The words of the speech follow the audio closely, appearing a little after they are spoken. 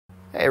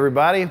Hey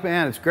everybody,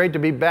 man, it's great to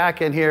be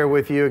back in here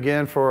with you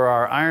again for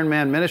our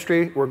Ironman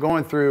ministry. We're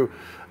going through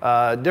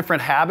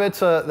different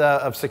habits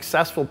of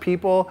successful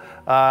people,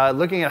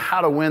 looking at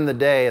how to win the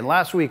day. And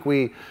last week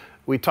we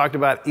talked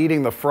about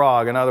eating the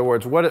frog. In other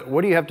words,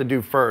 what do you have to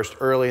do first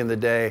early in the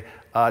day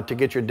to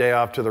get your day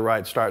off to the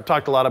right start?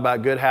 Talked a lot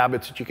about good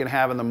habits that you can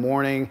have in the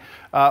morning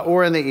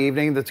or in the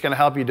evening that's going to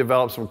help you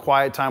develop some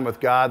quiet time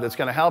with God, that's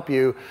going to help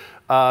you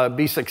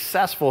be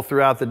successful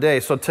throughout the day.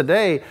 So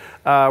today,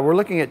 we're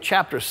looking at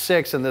chapter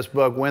 6 in this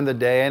book, Win the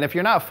Day. And if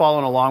you're not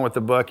following along with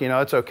the book,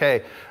 it's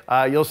okay.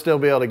 You'll still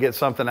be able to get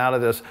something out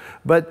of this.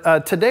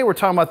 But today we're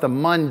talking about the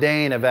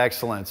mundane of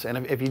excellence.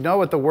 And if you know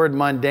what the word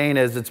mundane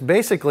is, it's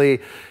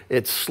basically,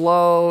 it's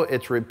slow,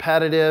 it's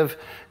repetitive,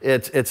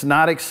 it's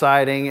not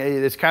exciting.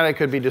 It's kind of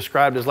could be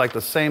described as like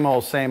the same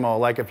old, same old.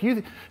 Like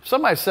if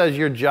somebody says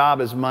your job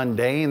is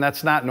mundane,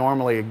 that's not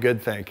normally a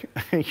good thing.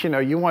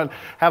 You want to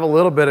have a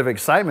little bit of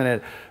excitement in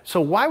it. So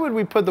why would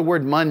we put the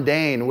word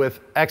mundane with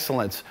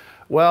excellence?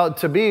 Well,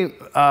 to be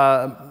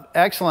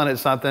excellent at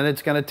something,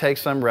 it's going to take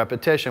some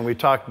repetition. We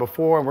talked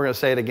before, and we're going to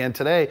say it again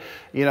today,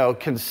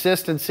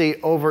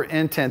 consistency over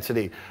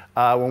intensity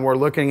when we're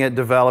looking at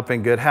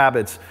developing good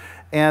habits.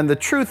 And the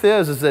truth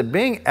is that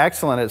being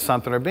excellent at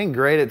something or being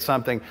great at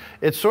something,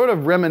 it's sort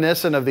of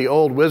reminiscent of the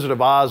old Wizard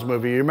of Oz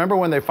movie. You remember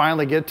when they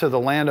finally get to the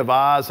land of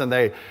Oz and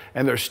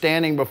they're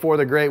standing before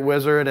the great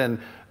wizard, and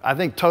I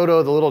think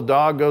Toto, the little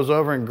dog, goes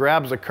over and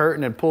grabs the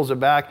curtain and pulls it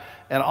back.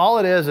 And all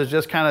it is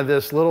just kind of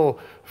this little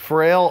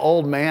frail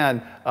old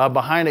man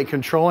behind it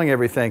controlling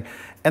everything.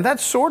 And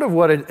that's sort of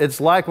what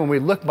it's like when we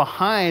look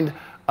behind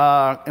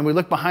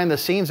the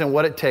scenes and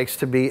what it takes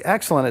to be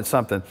excellent at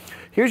something.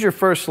 Here's your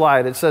first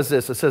slide. It says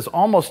this. It says,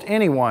 almost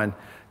anyone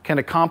can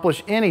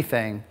accomplish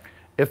anything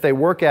if they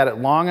work at it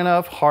long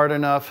enough, hard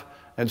enough,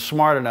 and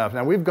smart enough.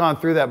 Now, we've gone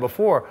through that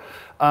before,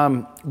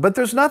 but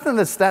there's nothing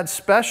that's that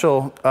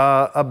special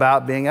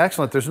about being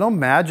excellent. There's no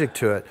magic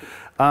to it.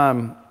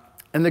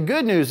 And the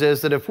good news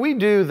is that if we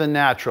do the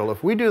natural,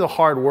 if we do the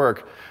hard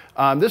work,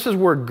 this is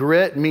where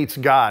grit meets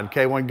God,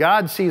 okay? When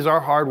God sees our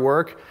hard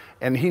work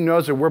and he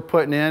knows that we're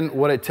putting in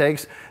what it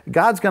takes,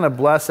 God's going to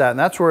bless that. And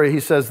that's where he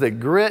says that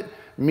grit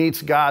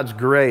meets God's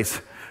grace.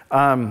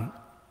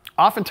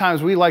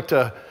 Oftentimes we like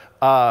to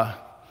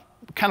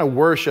kind of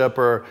worship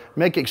or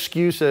make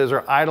excuses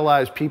or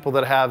idolize people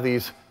that have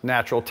these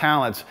natural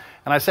talents.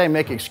 And I say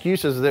make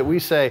excuses that we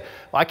say,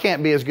 well, I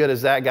can't be as good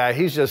as that guy.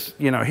 He's just,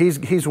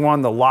 he's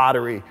won the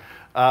lottery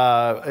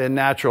in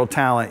natural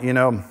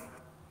talent,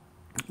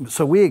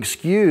 So we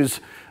excuse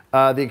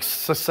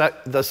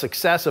the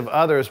success of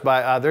others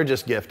by they're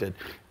just gifted.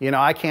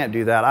 I can't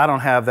do that. I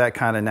don't have that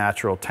kind of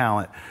natural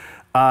talent.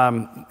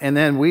 And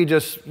then we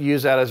just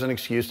use that as an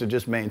excuse to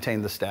just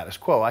maintain the status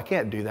quo. I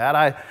can't do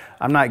that.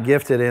 I'm not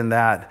gifted in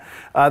that.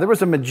 There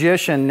was a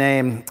magician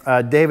named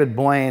David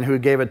Blaine who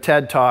gave a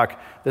TED Talk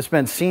that's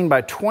been seen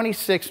by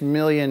 26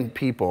 million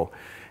people.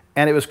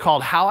 And it was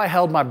called How I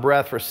Held My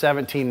Breath for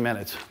 17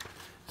 Minutes.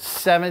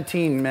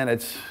 17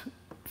 minutes.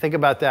 Think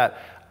about that.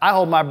 I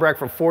hold my breath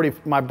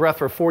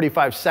for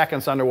 45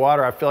 seconds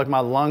underwater. I feel like my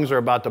lungs are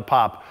about to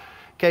pop.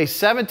 Okay,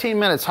 17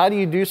 minutes. How do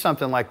you do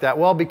something like that?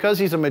 Well, because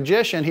he's a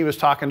magician, he was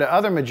talking to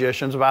other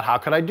magicians about how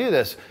could I do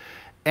this?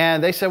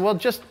 And they said, well,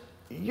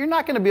 you're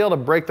not going to be able to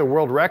break the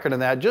world record in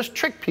that. Just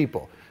trick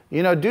people.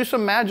 Do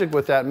some magic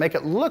with that. Make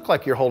it look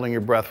like you're holding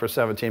your breath for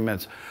 17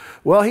 minutes.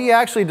 Well, he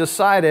actually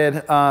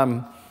decided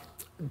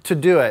to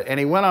do it. And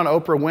he went on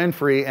Oprah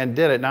Winfrey and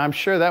did it. Now, I'm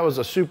sure that was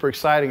a super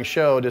exciting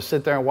show to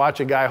sit there and watch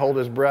a guy hold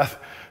his breath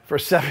for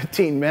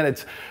 17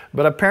 minutes.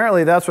 But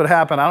apparently that's what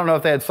happened. I don't know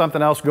if they had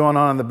something else going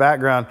on in the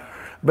background.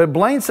 But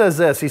Blaine says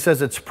this. He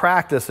says, it's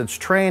practice, it's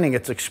training,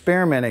 it's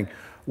experimenting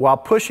while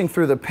pushing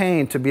through the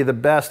pain to be the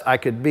best I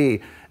could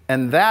be.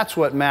 And that's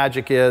what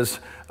magic is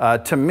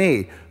to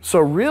me. So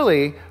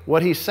really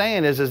what he's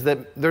saying is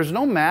that there's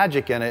no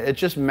magic in it. It's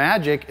just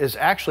magic is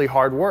actually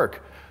hard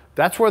work.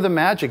 That's where the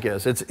magic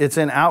is. It's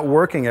in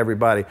outworking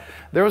everybody.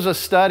 There was a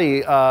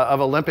study of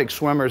Olympic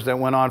swimmers that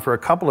went on for a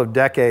couple of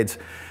decades.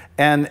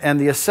 And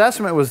the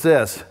assessment was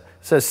this. It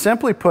says,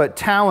 simply put,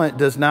 talent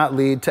does not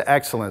lead to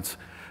excellence.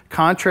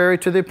 Contrary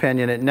to the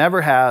opinion, it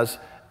never has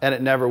and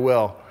it never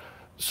will.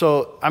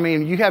 So,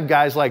 you have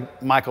guys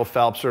like Michael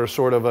Phelps are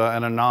sort of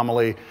an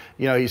anomaly.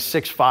 He's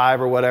 6'5"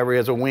 or whatever. He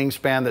has a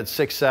wingspan that's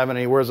 6'7", and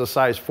he wears a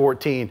size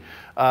 14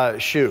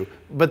 shoe.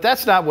 But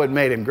that's not what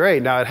made him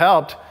great. Now, it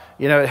helped.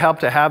 It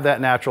helped to have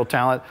that natural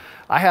talent.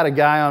 I had a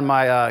guy on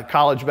my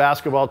college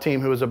basketball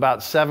team who was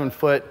about 7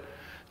 foot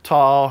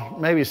tall,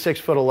 maybe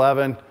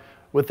 6'11",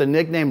 with the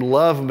nickname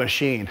Love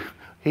Machine.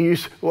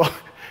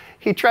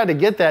 He tried to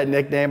get that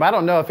nickname. I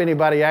don't know if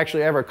anybody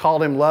actually ever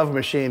called him Love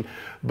Machine,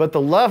 but the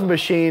Love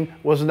Machine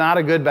was not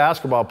a good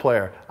basketball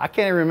player. I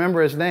can't even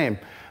remember his name,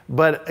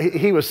 but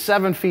he was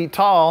 7 feet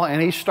tall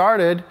and he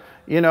started,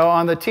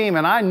 on the team.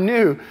 And I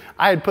knew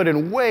I had put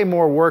in way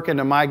more work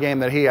into my game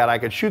than he had. I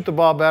could shoot the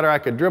ball better. I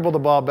could dribble the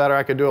ball better.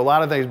 I could do a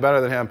lot of things better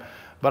than him,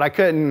 but I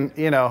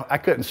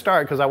couldn't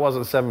start because I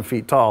wasn't 7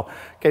 feet tall.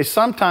 Okay,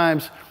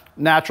 sometimes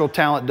natural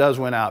talent does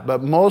win out,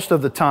 but most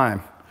of the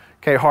time,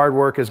 Okay, hard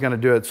work is going to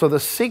do it. So the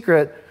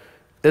secret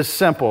is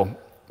simple.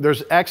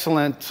 There's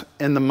excellence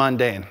in the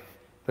mundane.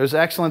 There's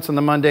excellence in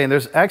the mundane.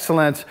 There's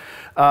excellence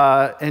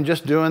in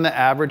just doing the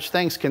average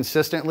things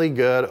consistently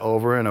good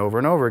over and over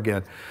and over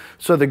again.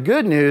 So the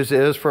good news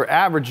is for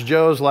average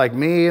Joes like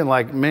me and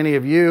like many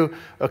of you,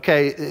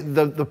 okay,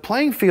 the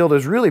playing field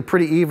is really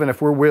pretty even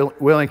if we're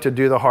willing to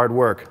do the hard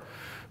work.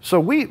 So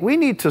we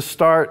need to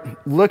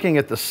start looking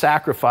at the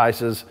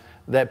sacrifices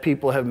that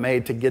people have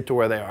made to get to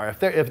where they are.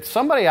 If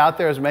somebody out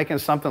there is making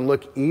something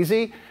look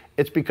easy,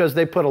 it's because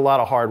they put a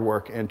lot of hard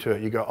work into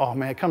it. You go, oh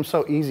man, it comes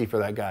so easy for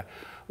that guy.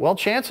 Well,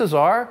 chances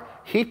are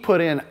he put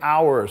in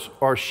hours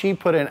or she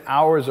put in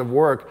hours of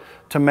work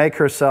to make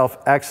herself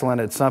excellent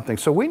at something.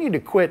 So we need to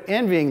quit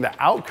envying the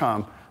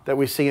outcome that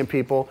we see in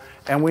people,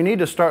 and we need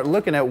to start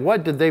looking at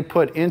what did they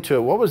put into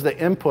it? What was the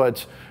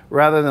inputs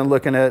rather than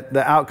looking at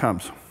the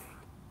outcomes?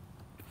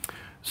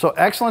 So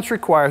excellence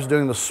requires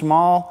doing the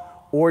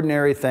small,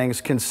 ordinary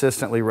things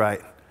consistently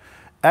right.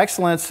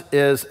 Excellence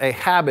is a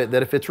habit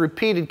that if it's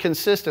repeated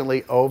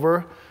consistently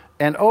over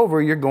and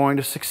over, you're going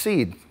to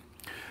succeed.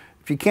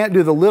 If you can't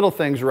do the little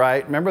things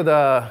right, remember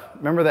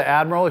the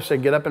admiral who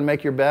said, get up and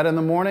make your bed in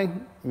the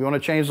morning? You want to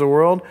change the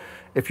world?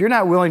 If you're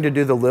not willing to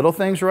do the little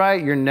things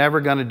right, you're never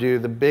going to do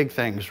the big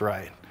things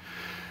right.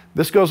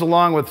 This goes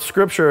along with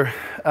scripture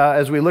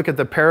as we look at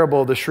the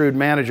parable of the shrewd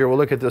manager. We'll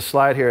look at this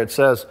slide here. It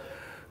says,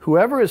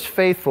 whoever is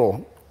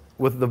faithful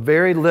with the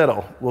very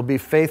little will be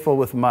faithful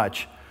with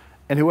much.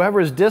 And whoever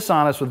is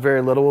dishonest with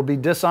very little will be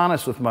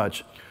dishonest with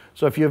much.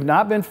 So if you have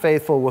not been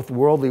faithful with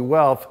worldly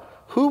wealth,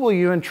 who will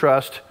you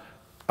entrust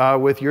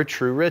with your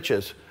true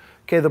riches?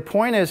 Okay, the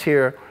point is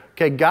here,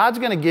 okay, God's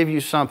going to give you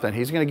something.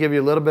 He's going to give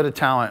you a little bit of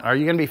talent. Are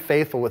you going to be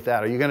faithful with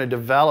that? Are you going to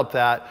develop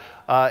that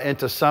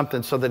into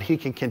something so that he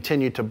can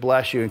continue to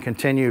bless you and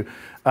continue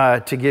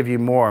to give you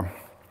more?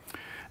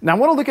 Now, I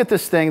want to look at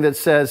this thing that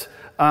says,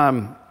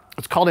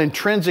 it's called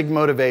intrinsic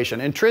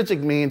motivation. Intrinsic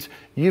means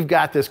you've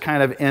got this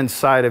kind of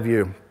inside of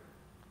you.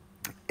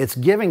 It's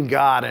giving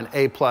God an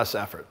A+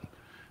 effort.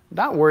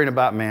 Not worrying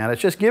about man.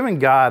 It's just giving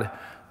God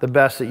the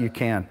best that you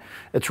can.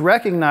 It's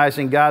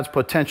recognizing God's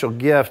potential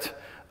gift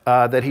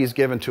that he's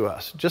given to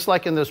us. Just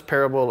like in this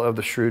parable of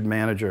the shrewd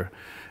manager.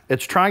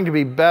 It's trying to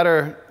be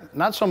better,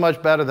 not so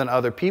much better than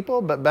other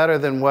people, but better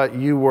than what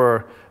you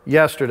were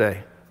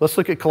yesterday. Let's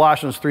look at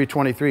Colossians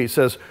 3:23. It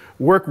says,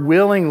 work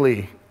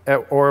willingly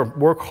or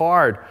work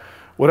hard,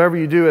 whatever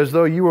you do, as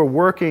though you were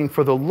working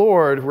for the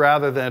Lord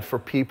rather than for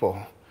people.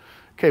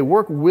 Okay,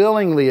 work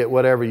willingly at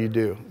whatever you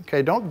do.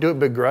 Okay, don't do it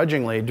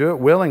begrudgingly. Do it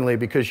willingly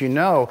because you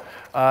know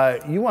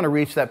you want to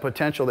reach that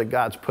potential that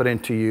God's put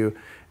into you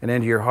and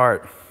into your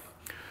heart.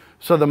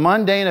 So the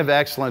mundane of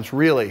excellence,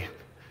 really,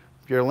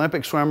 if you're an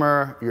Olympic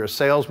swimmer, you're a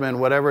salesman,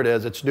 whatever it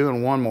is, it's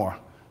doing one more.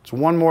 It's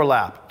one more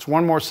lap. It's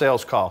one more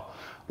sales call.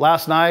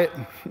 Last night,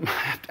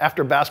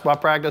 after basketball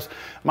practice,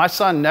 my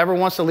son never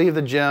wants to leave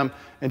the gym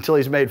until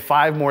he's made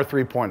 5 more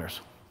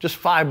three-pointers. Just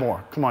 5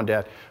 more. Come on,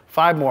 Dad.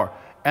 5 more.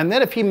 And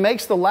then if he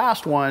makes the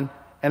last one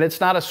and it's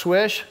not a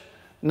swish,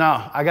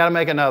 no, I got to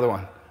make another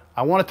one.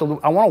 I want to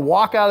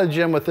walk out of the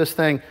gym with this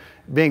thing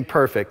being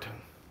perfect.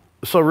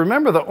 So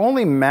remember, the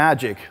only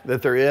magic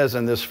that there is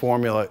in this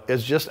formula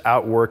is just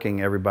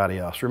outworking everybody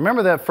else.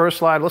 Remember that first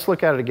slide? Let's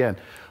look at it again.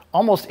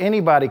 Almost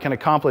anybody can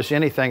accomplish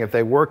anything if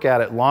they work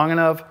at it long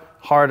enough,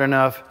 hard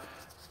enough,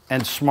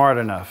 and smart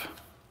enough.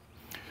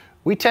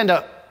 We tend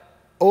to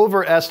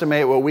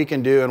overestimate what we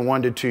can do in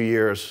 1 to 2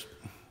 years,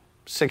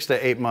 6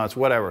 to 8 months,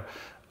 whatever,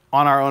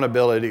 on our own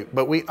ability.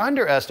 But we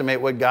underestimate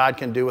what God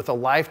can do with a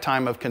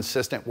lifetime of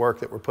consistent work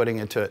that we're putting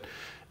into it.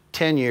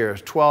 10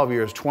 years, 12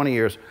 years, 20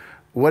 years.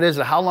 What is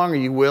it? How long are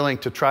you willing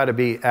to try to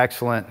be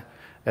excellent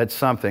at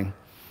something?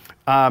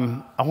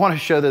 I want to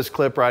show this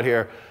clip right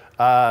here.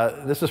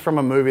 This is from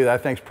a movie that I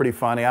think is pretty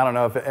funny. I don't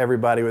know if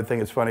everybody would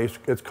think it's funny.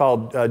 It's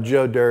called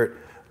Joe Dirt.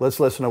 Let's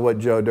listen to what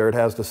Joe Dirt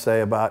has to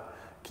say about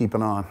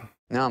keeping on.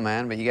 No,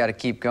 man, but you got to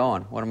keep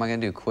going. What am I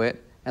going to do,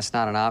 quit? That's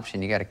not an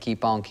option. You got to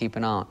keep on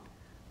keeping on.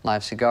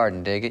 Life's a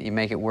garden, dig it? You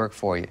make it work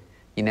for you.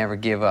 You never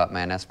give up,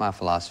 man. That's my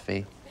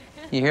philosophy.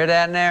 You hear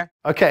that in there?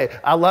 Okay,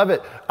 I love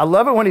it. I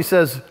love it when he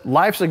says,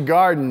 life's a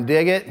garden,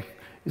 dig it?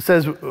 He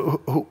says,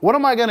 what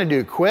am I going to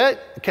do, quit?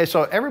 Okay,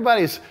 so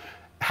everybody's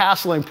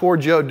hassling poor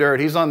Joe Dirt.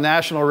 He's on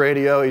national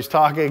radio, he's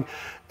talking,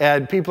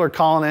 and people are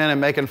calling in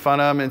and making fun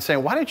of him and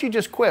saying, why don't you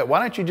just quit? Why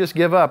don't you just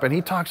give up? And he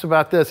talks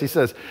about this. He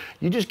says,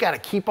 you just got to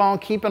keep on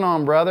keeping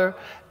on, brother.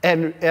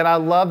 And I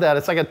love that.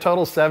 It's like a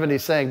total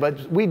 70s saying,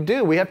 but we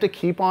do. We have to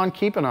keep on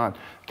keeping on.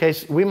 Okay,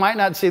 so we might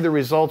not see the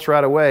results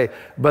right away,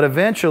 but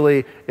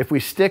eventually, if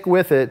we stick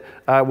with it,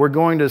 we're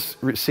going to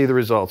see the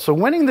results. So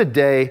winning the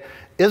day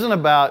isn't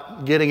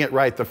about getting it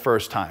right the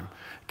first time.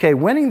 Okay,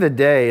 winning the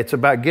day, it's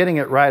about getting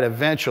it right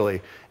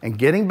eventually and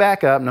getting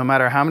back up no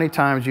matter how many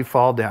times you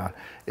fall down.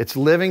 It's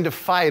living to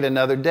fight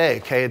another day,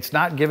 okay? It's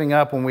not giving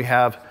up when we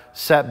have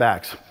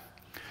setbacks.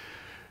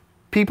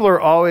 People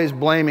are always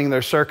blaming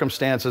their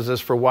circumstances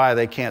as for why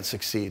they can't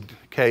succeed,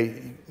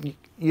 okay?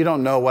 You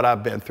don't know what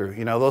I've been through.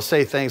 You know, they'll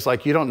say things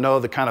like, you don't know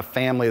the kind of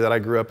family that I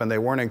grew up in. They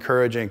weren't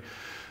encouraging.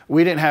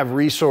 we didn't have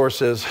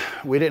resources.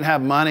 We didn't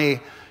have money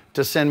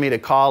to send me to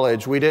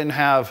college. We didn't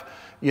have,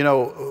 you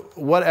know,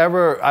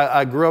 whatever.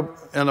 I grew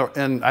up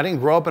I didn't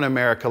grow up in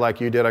America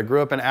like you did. I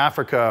grew up in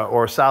Africa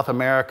or South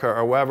America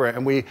or wherever.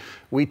 And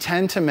we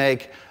tend to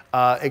make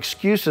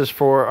excuses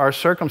for our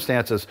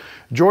circumstances.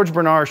 George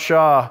Bernard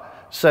Shaw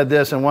said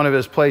this in one of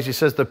his plays. He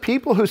says, the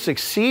people who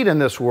succeed in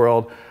this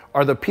world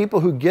are the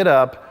people who get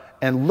up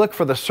and look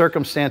for the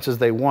circumstances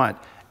they want.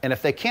 And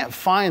if they can't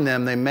find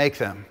them, they make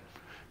them.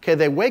 Okay,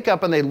 they wake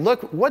up and they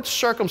look, what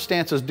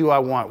circumstances do I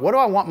want? What do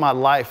I want my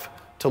life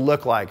to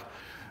look like?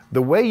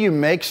 The way you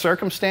make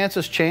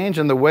circumstances change,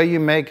 and the way you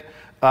make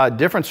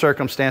different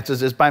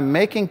circumstances is by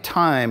making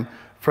time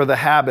for the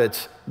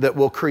habits that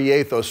will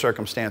create those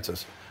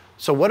circumstances.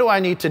 So what do I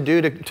need to do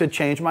to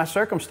change my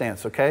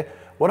circumstance, okay?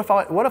 What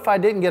if I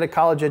didn't get a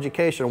college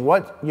education?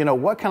 What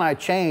can I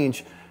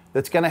change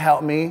that's going to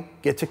help me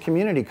get to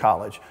community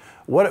college?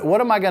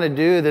 What am I going to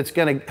do that's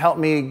going to help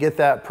me get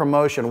that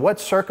promotion? What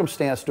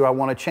circumstance do I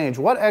want to change?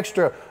 What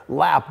extra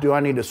lap do I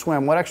need to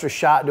swim? What extra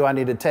shot do I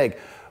need to take?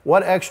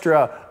 What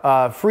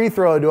extra free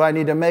throw do I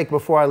need to make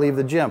before I leave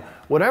the gym?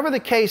 Whatever the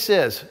case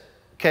is,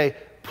 okay,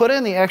 put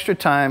in the extra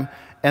time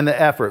and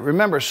the effort.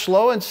 Remember,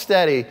 slow and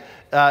steady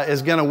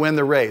is going to win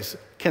the race.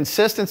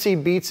 Consistency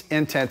beats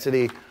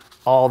intensity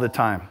all the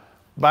time.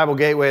 Bible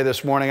Gateway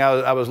this morning,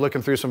 I was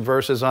looking through some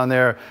verses on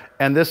there,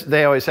 and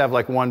they always have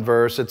like one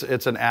verse.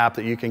 It's an app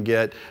that you can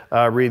get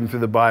reading through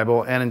the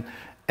Bible. And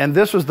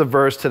this was the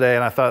verse today,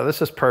 and I thought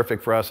this is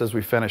perfect for us as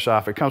we finish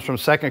off. It comes from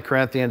 2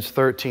 Corinthians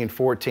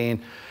 13:14.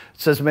 It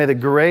says, may the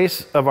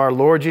grace of our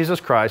Lord Jesus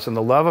Christ and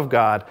the love of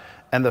God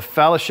and the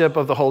fellowship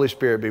of the Holy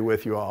Spirit be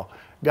with you all.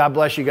 God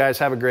bless you guys.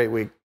 Have a great week.